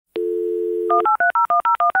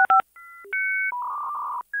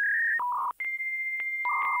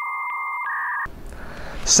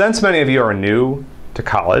Since many of you are new to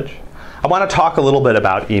college, I want to talk a little bit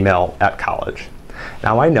about email at college.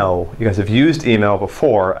 Now I know you guys have used email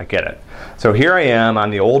before, I get it. So here I am, I'm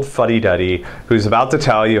the old fuddy-duddy who's about to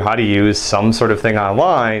tell you how to use some sort of thing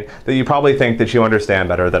online that you probably think that you understand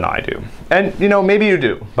better than I do. And you know, maybe you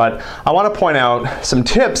do, but I want to point out some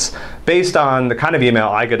tips based on the kind of email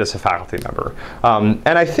I get as a faculty member.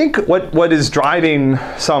 And I think what is driving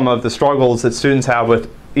some of the struggles that students have with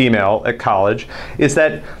email at college is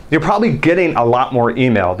that you're probably getting a lot more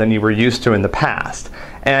email than you were used to in the past.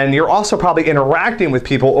 And you're also probably interacting with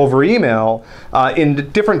people over email in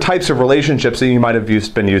different types of relationships that you might have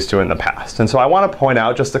been used to in the past. And so I want to point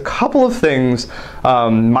out just a couple of things,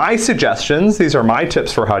 my suggestions. These are my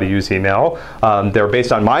tips for how to use email. They're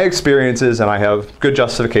based on my experiences and I have good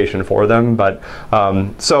justification for them. But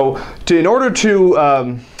in order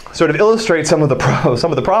to sort of illustrate some of the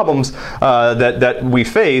problems that we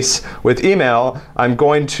face with email, I'm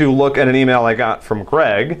going to look at an email I got from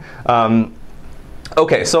Greg.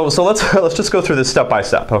 Okay, so let's just go through this step by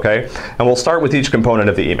step, okay? And we'll start with each component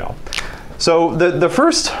of the email. So the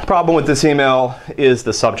first problem with this email is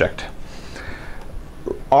the subject.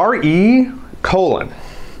 RE:.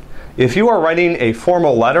 If you are writing a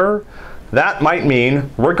formal letter, that might mean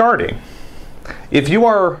regarding. If you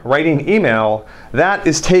are writing email, that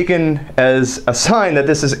is taken as a sign that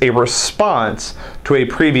this is a response to a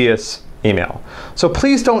previous email. So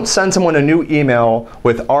please don't send someone a new email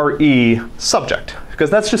with RE subject,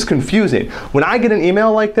 because that's just confusing. When I get an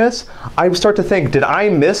email like this, I start to think, did I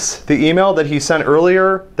miss the email that he sent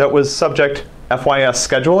earlier that was subject FYS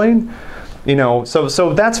scheduling? You know,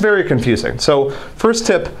 so that's very confusing. So first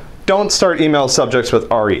tip, don't start email subjects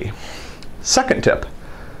with RE. Second tip,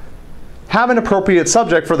 have an appropriate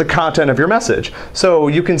subject for the content of your message. So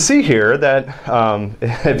you can see here that,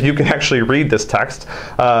 if you can actually read this text,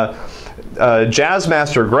 Jazz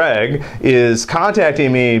Master Greg is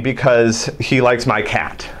contacting me because he likes my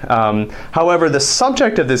cat. However, the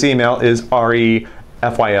subject of this email is RE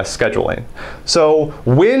FYS scheduling. So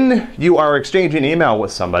when you are exchanging email with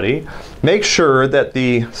somebody, make sure that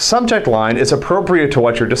the subject line is appropriate to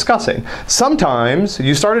what you're discussing. Sometimes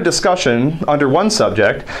you start a discussion under one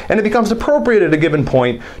subject and it becomes appropriate at a given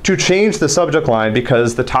point to change the subject line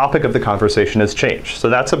because the topic of the conversation has changed. So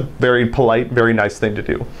that's a very polite, very nice thing to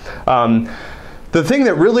do. The thing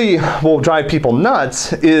that really will drive people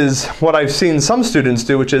nuts is what I've seen some students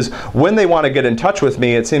do, which is when they want to get in touch with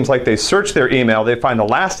me, it seems like they search their email, they find the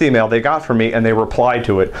last email they got from me, and they reply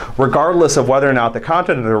to it, regardless of whether or not the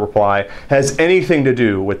content of the reply has anything to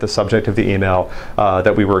do with the subject of the email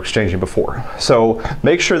that we were exchanging before. So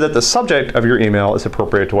make sure that the subject of your email is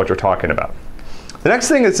appropriate to what you're talking about. The next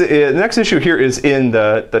thing is, the next issue here is in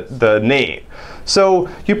the name. So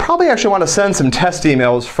you probably actually want to send some test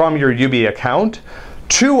emails from your UB account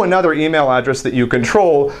to another email address that you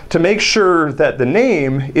control to make sure that the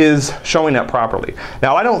name is showing up properly.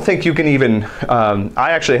 Now I don't think you can even, I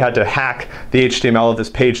actually had to hack the HTML of this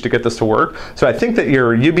page to get this to work. So I think that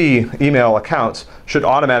your UB email accounts should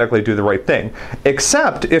automatically do the right thing.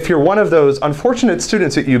 Except if you're one of those unfortunate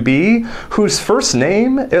students at UB whose first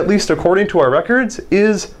name, at least according to our records,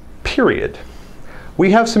 is period.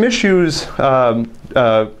 We have some issues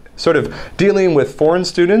sort of dealing with foreign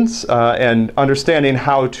students and understanding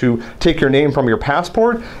how to take your name from your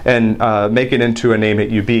passport and make it into a name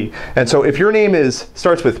at UB. And so if your name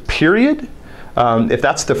starts with period, if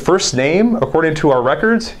that's the first name according to our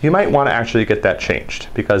records, you might want to actually get that changed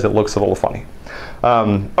because it looks a little funny.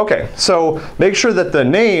 Okay, so make sure that the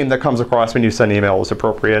name that comes across when you send email is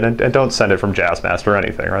appropriate, and don't send it from Jazzmaster or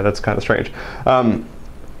anything, right? That's kind of strange.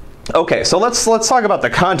 Okay, so let's talk about the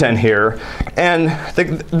content here. And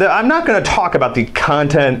I'm not going to talk about the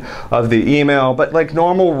content of the email, but like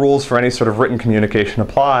normal rules for any sort of written communication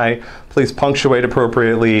apply. Please punctuate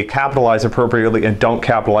appropriately, capitalize appropriately, and don't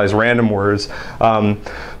capitalize random words.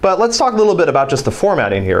 But let's talk a little bit about just the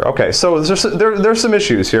formatting here. Okay, so there's some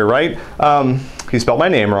issues here, right? He spelled my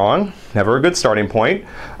name wrong. Never a good starting point.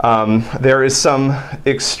 There is some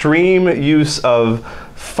extreme use of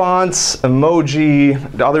fonts,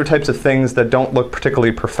 emoji, other types of things that don't look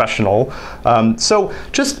particularly professional. So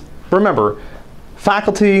just remember,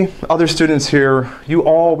 faculty, other students here, we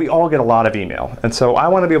all get a lot of email. And so I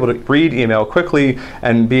want to be able to read email quickly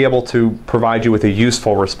and be able to provide you with a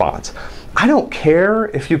useful response. I don't care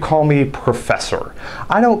if you call me professor.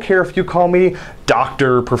 I don't care if you call me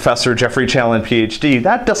Dr. Professor Geoffrey Challen, PhD.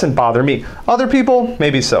 That doesn't bother me. Other people,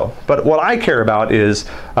 maybe so. But what I care about is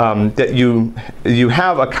that you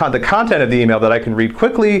have the content of the email that I can read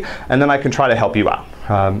quickly, and then I can try to help you out.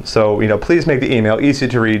 So please make the email easy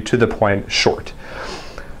to read, to the point, short.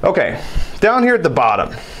 Okay, down here at the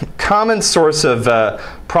bottom, common source of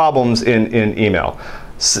problems in email,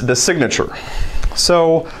 the signature.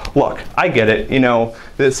 So look, I get it,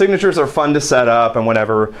 the signatures are fun to set up and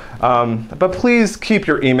whatever, but please keep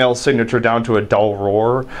your email signature down to a dull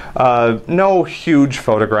roar. No huge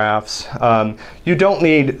photographs. You don't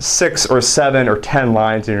need 6 or 7 or 10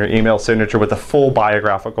 lines in your email signature with a full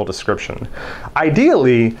biographical description.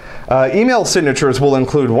 Ideally, email signatures will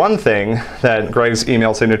include one thing that Greg's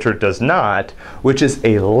email signature does not, which is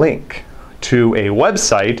a link to a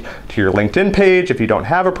website, to your LinkedIn page if you don't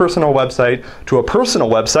have a personal website, to a personal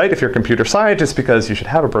website if you're a computer scientist, because you should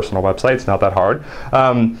have a personal website, it's not that hard.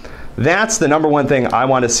 That's the number one thing I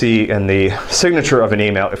want to see in the signature of an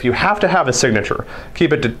email. If you have to have a signature,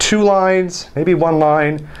 keep it to 2 lines, maybe 1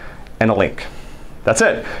 line, and a link. That's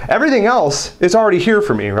it. Everything else is already here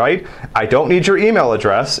for me, right? I don't need your email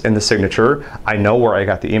address in the signature. I know where I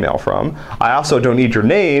got the email from. I also don't need your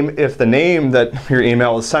name if the name that your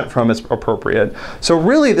email is sent from is appropriate. So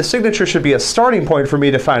really, the signature should be a starting point for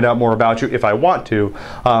me to find out more about you if I want to,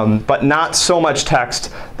 but not so much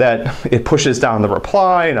text that it pushes down the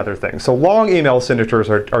reply and other things. So long email signatures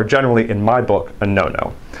are generally, in my book, a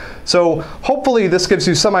no-no. So hopefully this gives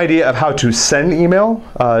you some idea of how to send email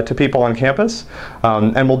to people on campus.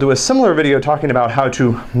 And we'll do a similar video talking about how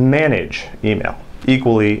to manage email.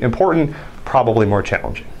 Equally important, probably more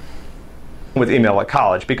challenging with email at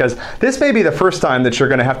college, because this may be the first time that you're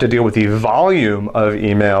going to have to deal with the volume of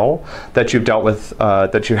email that you've dealt with,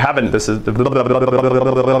 that you haven't. This is, I'm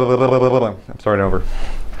starting over.